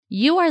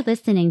You are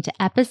listening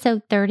to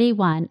episode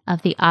 31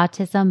 of the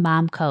Autism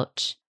Mom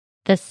Coach,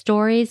 The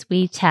Stories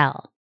We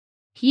Tell.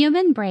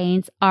 Human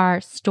brains are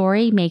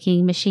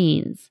story-making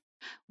machines.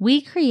 We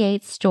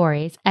create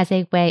stories as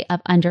a way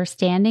of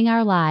understanding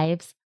our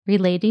lives,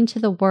 relating to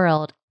the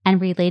world, and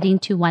relating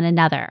to one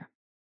another.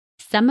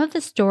 Some of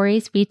the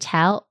stories we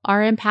tell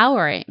are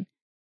empowering,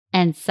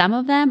 and some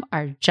of them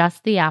are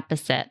just the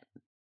opposite.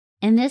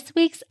 In this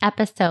week's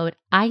episode,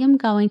 I am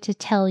going to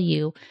tell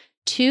you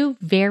two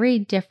very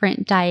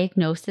different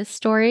diagnosis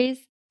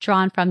stories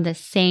drawn from the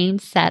same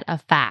set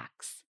of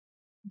facts.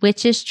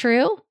 Which is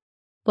true?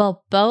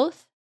 Well,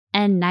 both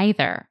and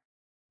neither.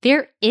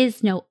 There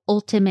is no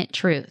ultimate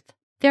truth.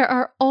 There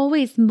are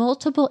always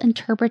multiple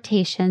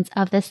interpretations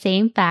of the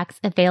same facts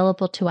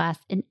available to us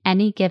in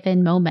any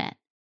given moment.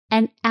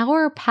 And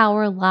our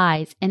power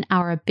lies in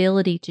our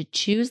ability to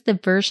choose the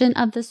version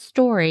of the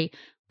story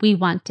we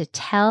want to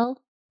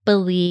tell,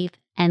 believe,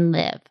 and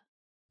live.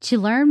 To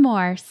learn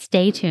more,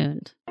 stay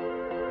tuned.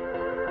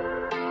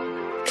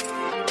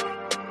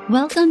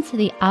 Welcome to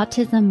the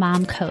Autism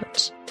Mom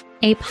Coach,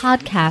 a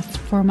podcast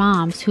for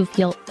moms who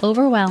feel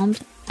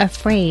overwhelmed,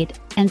 afraid,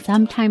 and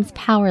sometimes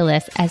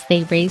powerless as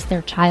they raise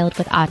their child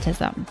with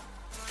autism.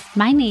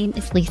 My name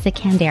is Lisa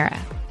Candera.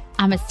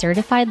 I'm a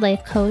certified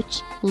life coach,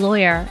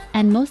 lawyer,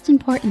 and most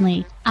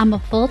importantly, I'm a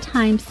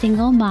full-time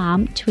single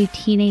mom to a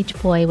teenage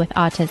boy with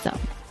autism.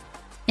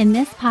 In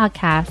this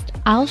podcast,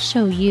 I'll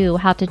show you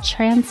how to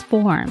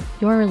transform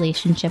your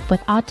relationship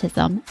with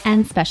autism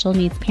and special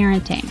needs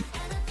parenting.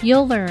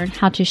 You'll learn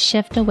how to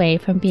shift away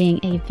from being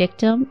a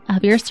victim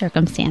of your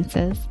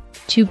circumstances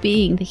to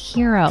being the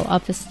hero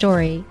of the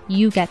story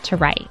you get to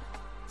write.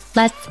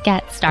 Let's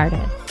get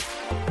started.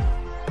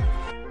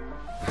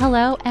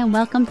 Hello, and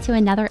welcome to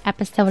another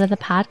episode of the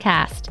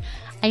podcast.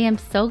 I am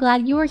so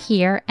glad you are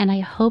here, and I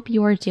hope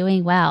you are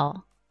doing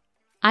well.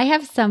 I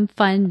have some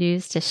fun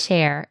news to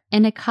share.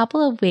 In a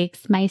couple of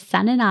weeks, my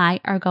son and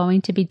I are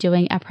going to be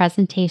doing a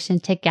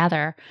presentation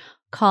together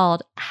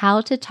called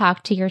How to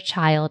Talk to Your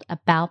Child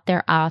About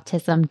Their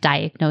Autism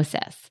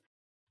Diagnosis.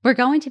 We're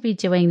going to be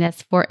doing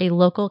this for a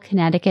local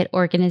Connecticut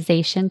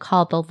organization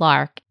called The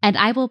Lark, and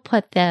I will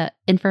put the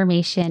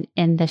information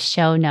in the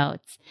show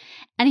notes.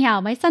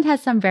 Anyhow, my son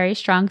has some very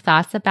strong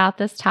thoughts about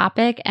this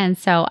topic, and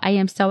so I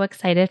am so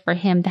excited for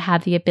him to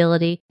have the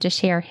ability to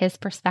share his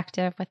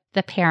perspective with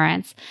the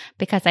parents,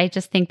 because I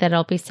just think that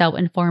it'll be so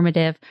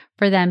informative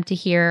for them to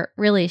hear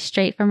really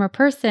straight from a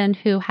person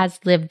who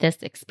has lived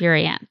this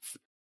experience.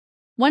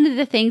 One of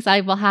the things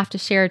I will have to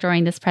share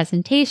during this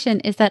presentation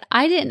is that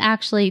I didn't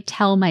actually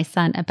tell my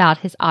son about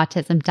his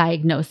autism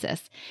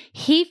diagnosis.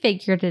 He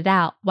figured it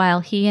out while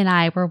he and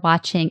I were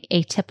watching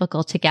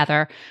Atypical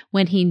together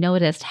when he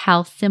noticed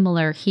how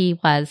similar he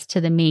was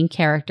to the main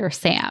character,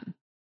 Sam.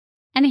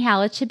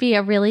 Anyhow, it should be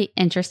a really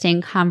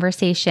interesting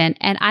conversation,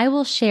 and I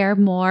will share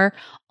more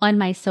on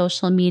my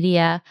social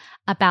media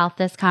about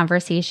this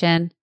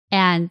conversation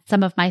and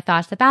some of my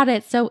thoughts about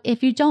it. So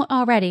if you don't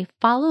already,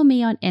 follow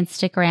me on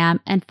Instagram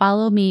and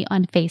follow me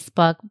on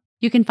Facebook.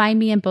 You can find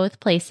me in both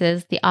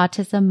places, the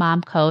Autism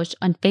Mom Coach.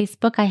 On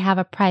Facebook, I have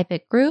a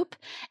private group,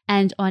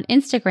 and on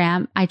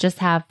Instagram, I just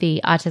have the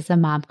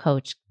Autism Mom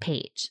Coach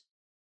page.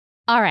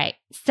 All right,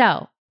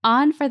 so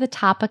on for the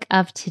topic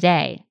of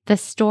today, the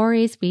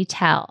stories we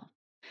tell.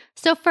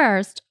 So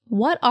first,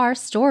 what are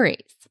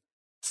stories?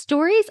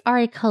 Stories are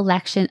a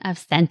collection of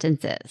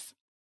sentences,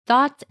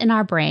 thoughts in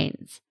our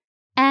brains.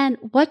 And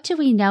what do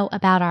we know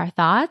about our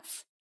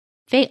thoughts?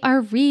 They are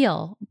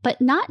real,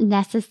 but not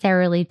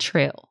necessarily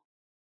true.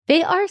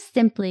 They are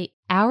simply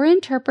our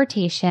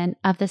interpretation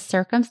of the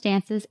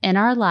circumstances in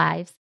our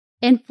lives,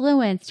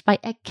 influenced by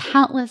a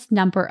countless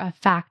number of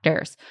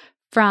factors,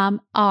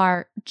 from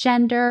our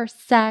gender,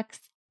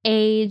 sex,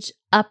 age,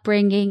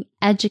 upbringing,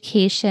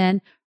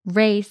 education,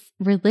 race,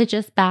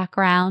 religious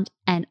background,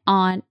 and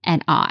on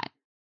and on.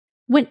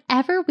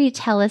 Whenever we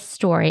tell a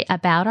story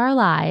about our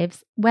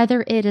lives,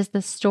 whether it is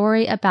the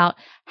story about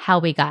how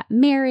we got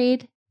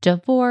married,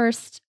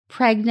 divorced,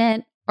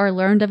 pregnant, or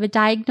learned of a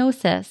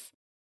diagnosis,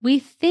 we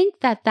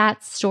think that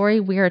that story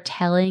we are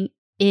telling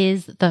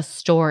is the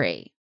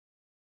story.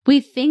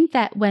 We think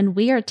that when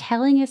we are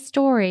telling a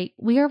story,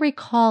 we are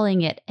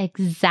recalling it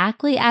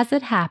exactly as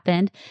it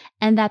happened,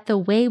 and that the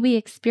way we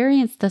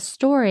experienced the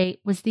story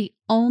was the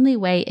only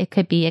way it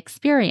could be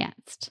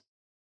experienced.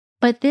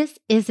 But this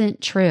isn't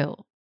true.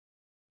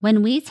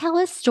 When we tell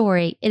a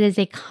story, it is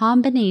a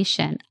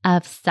combination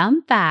of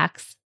some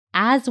facts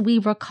as we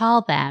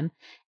recall them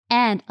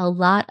and a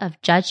lot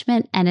of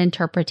judgment and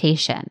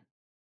interpretation.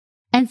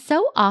 And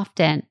so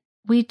often,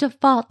 we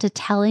default to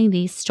telling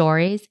these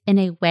stories in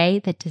a way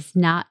that does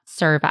not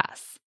serve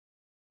us,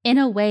 in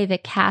a way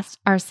that casts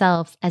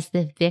ourselves as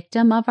the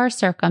victim of our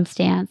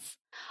circumstance,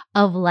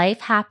 of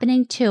life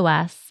happening to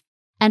us,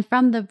 and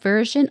from the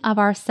version of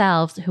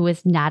ourselves who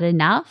is not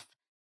enough,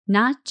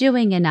 not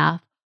doing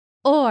enough,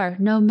 or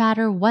no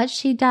matter what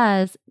she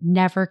does,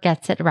 never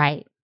gets it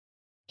right.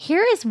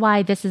 Here is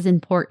why this is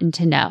important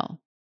to know.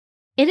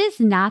 It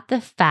is not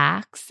the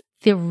facts,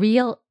 the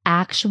real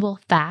actual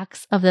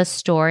facts of the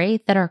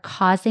story that are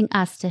causing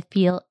us to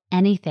feel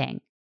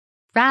anything.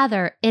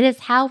 Rather, it is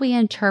how we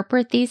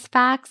interpret these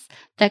facts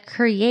that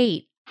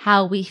create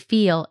how we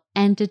feel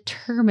and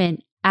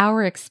determine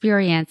our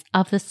experience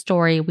of the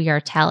story we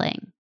are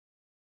telling.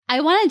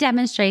 I want to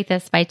demonstrate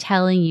this by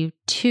telling you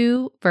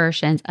two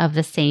versions of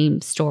the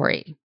same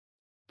story.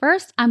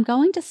 First, I'm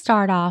going to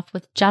start off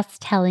with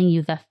just telling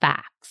you the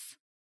facts.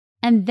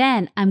 And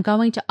then I'm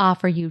going to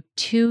offer you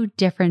two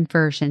different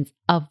versions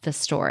of the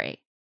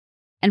story.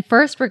 And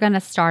first, we're going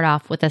to start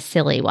off with a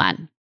silly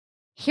one.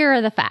 Here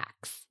are the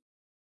facts.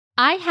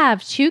 I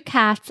have 2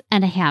 cats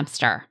and a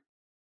hamster.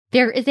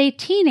 There is a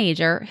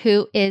teenager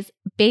who is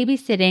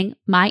babysitting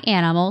my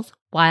animals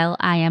while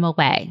I am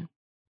away.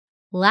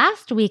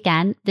 Last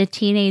weekend, the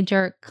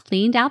teenager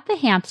cleaned out the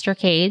hamster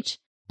cage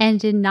and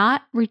did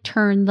not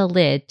return the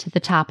lid to the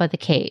top of the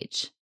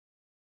cage.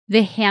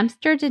 The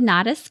hamster did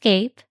not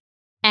escape,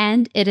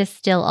 and it is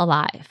still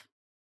alive.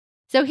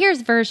 So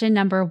here's version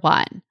number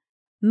 1.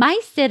 My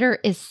sitter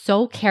is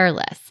so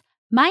careless.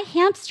 My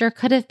hamster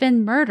could have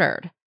been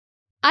murdered.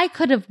 I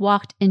could have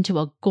walked into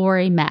a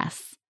gory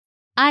mess.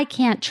 I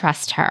can't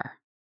trust her.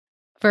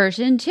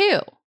 Version 2.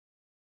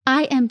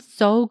 I am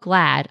so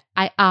glad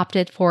I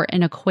opted for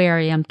an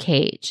aquarium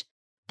cage.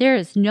 There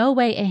is no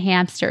way a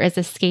hamster is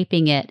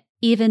escaping it,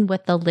 even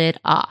with the lid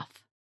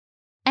off.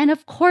 And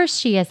of course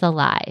she is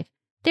alive.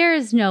 There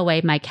is no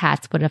way my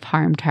cats would have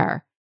harmed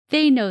her.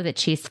 They know that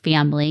she's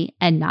family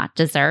and not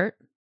dessert.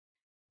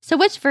 So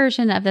which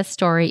version of the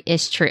story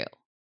is true?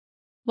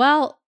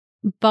 Well,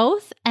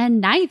 both and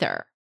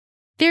neither.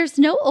 There's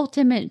no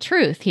ultimate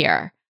truth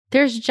here.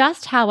 There's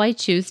just how I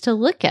choose to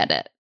look at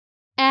it.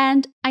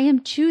 And I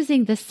am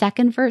choosing the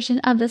second version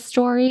of the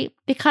story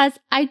because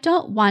I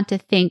don't want to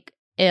think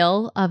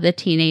ill of the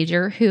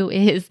teenager who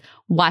is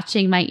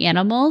watching my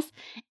animals.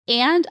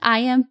 And I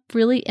am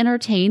really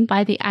entertained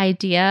by the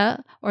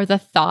idea or the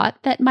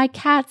thought that my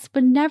cats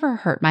would never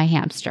hurt my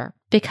hamster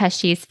because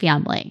she's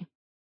family.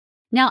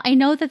 Now, I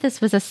know that this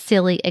was a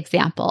silly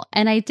example,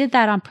 and I did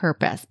that on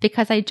purpose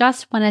because I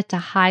just wanted to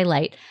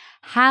highlight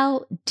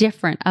how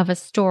different of a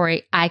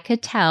story I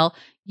could tell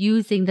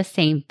using the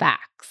same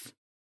facts.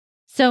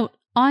 So,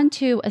 on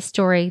to a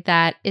story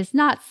that is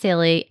not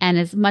silly and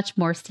is much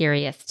more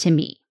serious to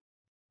me.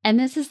 And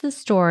this is the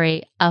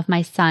story of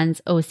my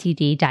son's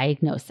OCD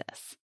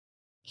diagnosis.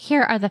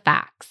 Here are the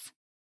facts.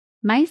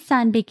 My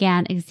son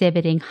began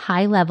exhibiting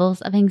high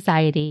levels of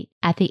anxiety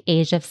at the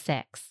age of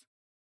 6.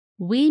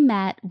 We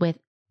met with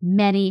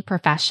many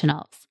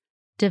professionals,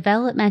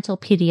 developmental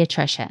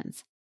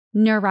pediatricians,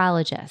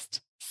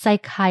 neurologists,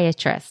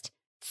 psychiatrists,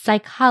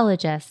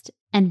 psychologists,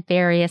 and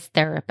various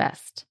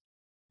therapists.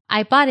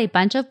 I bought a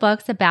bunch of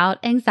books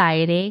about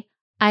anxiety.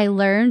 I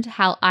learned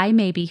how I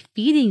may be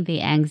feeding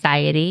the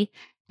anxiety,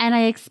 and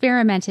I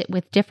experimented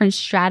with different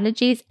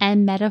strategies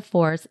and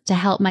metaphors to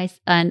help my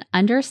son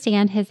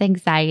understand his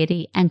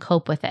anxiety and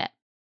cope with it.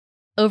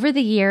 Over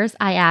the years,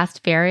 I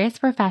asked various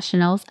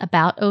professionals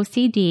about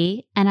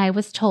OCD, and I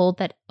was told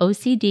that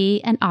OCD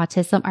and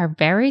autism are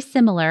very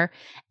similar,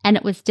 and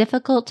it was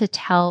difficult to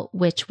tell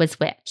which was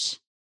which.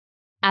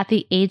 At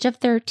the age of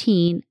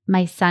 13,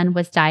 my son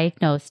was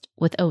diagnosed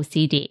with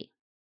OCD.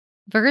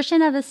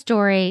 Version of the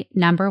story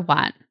number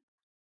 1.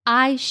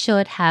 I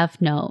should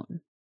have known.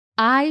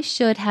 I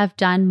should have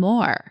done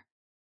more.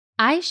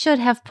 I should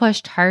have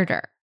pushed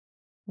harder.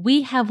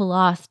 We have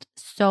lost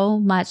so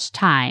much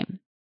time.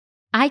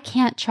 I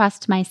can't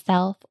trust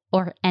myself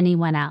or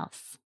anyone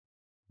else.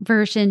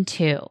 Version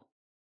 2.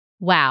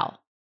 Wow.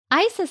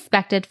 I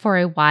suspected for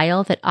a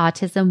while that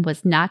autism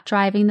was not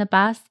driving the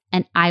bus,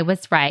 and I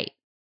was right.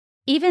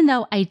 Even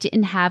though I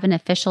didn't have an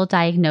official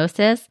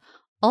diagnosis,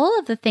 all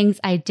of the things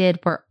I did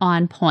were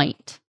on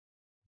point.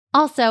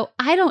 Also,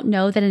 I don't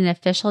know that an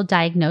official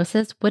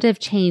diagnosis would have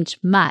changed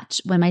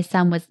much when my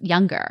son was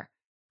younger.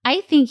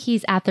 I think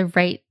he's at the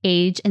right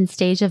age and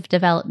stage of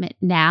development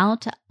now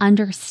to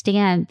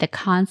understand the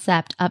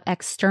concept of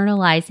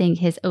externalizing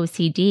his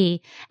OCD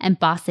and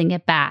bossing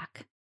it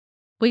back.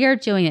 We are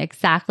doing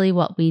exactly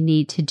what we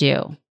need to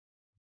do.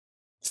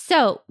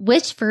 So,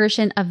 which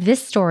version of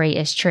this story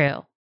is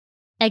true?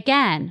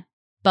 Again,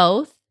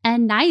 both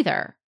and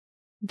neither.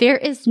 There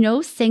is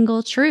no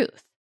single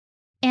truth.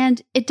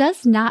 And it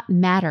does not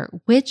matter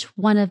which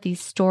one of these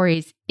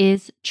stories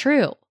is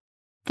true.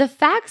 The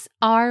facts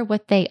are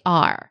what they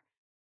are.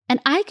 And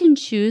I can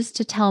choose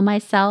to tell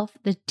myself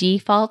the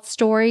default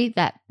story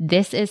that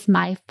this is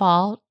my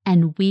fault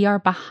and we are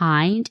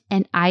behind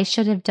and I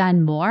should have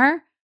done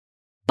more.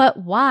 But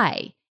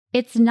why?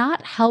 It's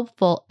not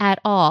helpful at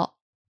all.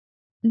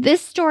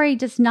 This story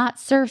does not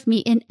serve me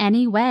in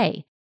any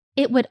way.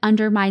 It would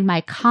undermine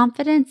my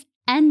confidence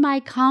and my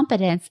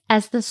competence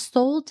as the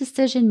sole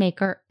decision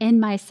maker in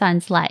my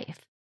son's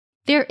life.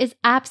 There is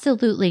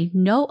absolutely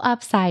no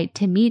upside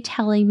to me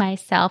telling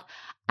myself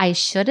I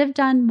should have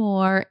done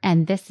more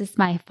and this is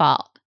my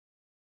fault.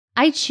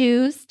 I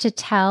choose to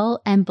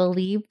tell and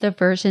believe the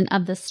version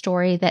of the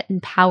story that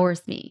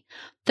empowers me,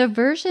 the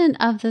version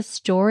of the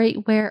story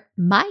where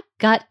my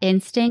gut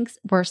instincts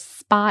were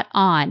spot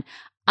on.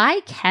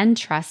 I can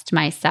trust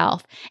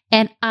myself.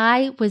 And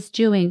I was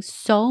doing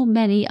so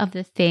many of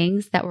the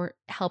things that were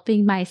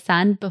helping my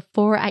son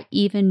before I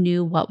even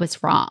knew what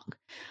was wrong.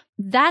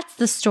 That's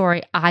the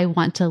story I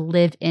want to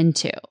live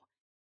into.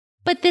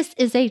 But this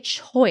is a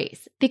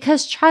choice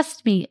because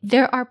trust me,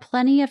 there are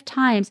plenty of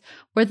times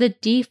where the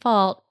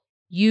default,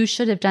 you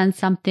should have done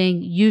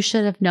something, you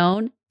should have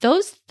known,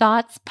 those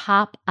thoughts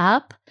pop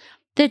up.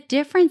 The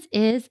difference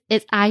is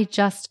I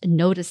just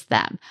notice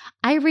them.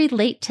 I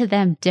relate to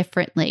them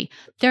differently.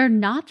 They're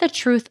not the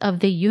truth of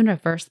the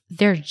universe.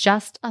 They're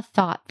just a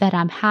thought that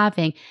I'm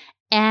having.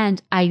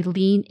 And I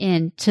lean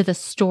into the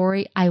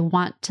story I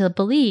want to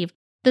believe,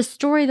 the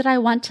story that I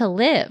want to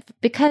live,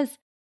 because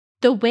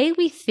the way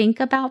we think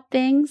about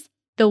things,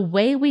 the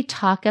way we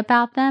talk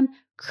about them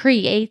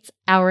creates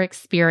our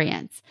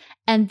experience.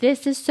 And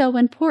this is so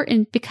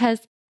important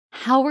because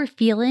how we're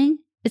feeling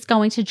is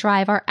going to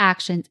drive our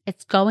actions.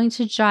 It's going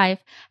to drive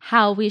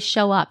how we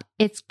show up.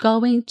 It's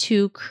going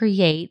to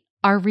create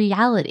our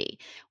reality.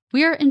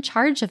 We're in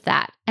charge of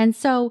that. And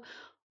so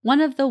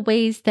one of the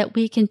ways that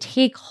we can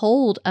take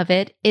hold of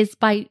it is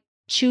by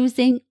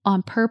choosing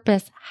on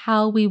purpose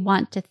how we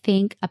want to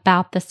think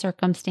about the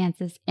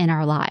circumstances in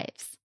our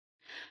lives.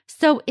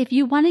 So if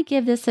you want to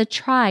give this a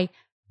try,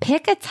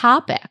 pick a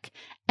topic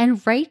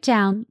and write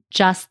down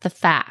just the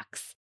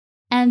facts.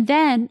 And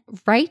then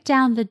write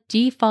down the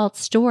default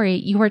story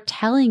you are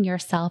telling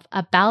yourself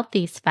about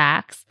these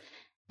facts.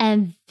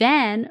 And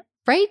then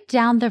write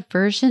down the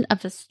version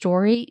of the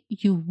story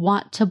you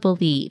want to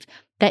believe,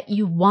 that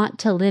you want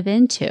to live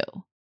into.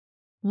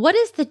 What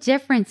is the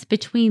difference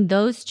between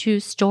those two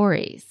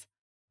stories?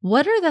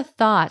 What are the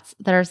thoughts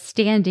that are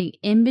standing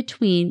in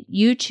between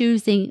you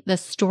choosing the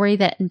story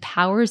that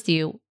empowers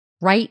you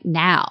right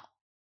now?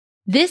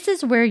 This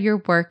is where your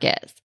work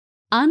is.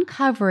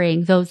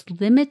 Uncovering those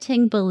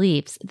limiting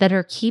beliefs that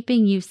are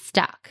keeping you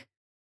stuck.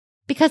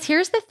 Because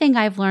here's the thing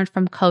I've learned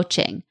from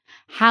coaching.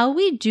 How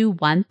we do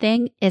one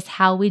thing is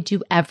how we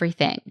do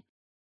everything.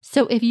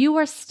 So if you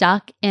are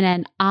stuck in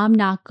an I'm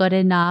not good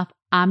enough,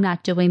 I'm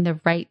not doing the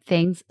right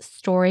things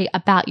story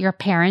about your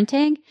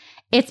parenting,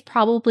 it's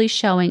probably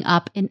showing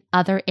up in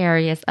other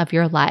areas of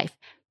your life,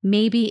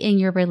 maybe in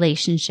your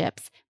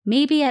relationships,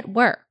 maybe at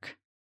work.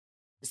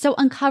 So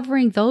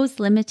uncovering those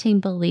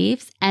limiting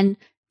beliefs and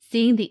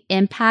seeing the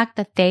impact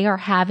that they are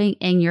having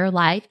in your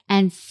life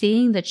and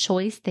seeing the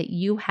choice that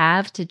you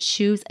have to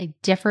choose a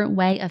different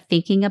way of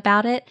thinking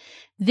about it,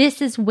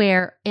 this is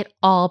where it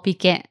all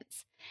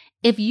begins.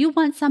 If you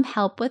want some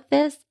help with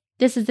this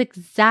is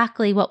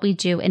exactly what we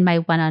do in my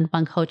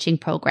one-on-one coaching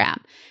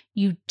program.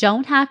 You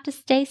don't have to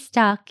stay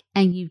stuck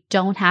and you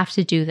don't have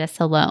to do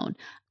this alone.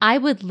 I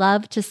would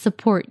love to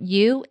support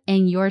you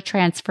in your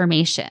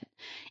transformation.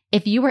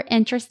 If you are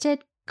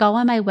interested, go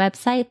on my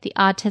website,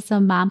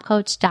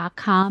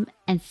 theautismmomcoach.com,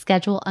 and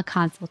schedule a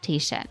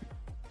consultation.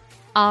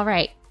 All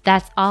right,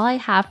 that's all I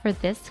have for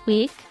this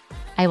week.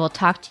 I will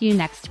talk to you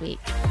next week.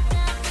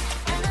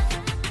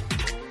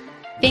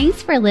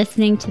 Thanks for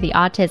listening to the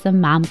Autism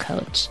Mom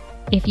Coach.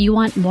 If you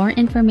want more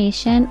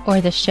information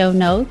or the show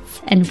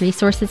notes and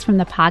resources from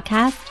the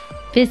podcast,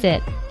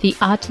 visit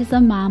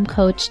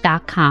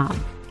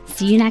theautismmomcoach.com.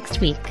 See you next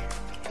week.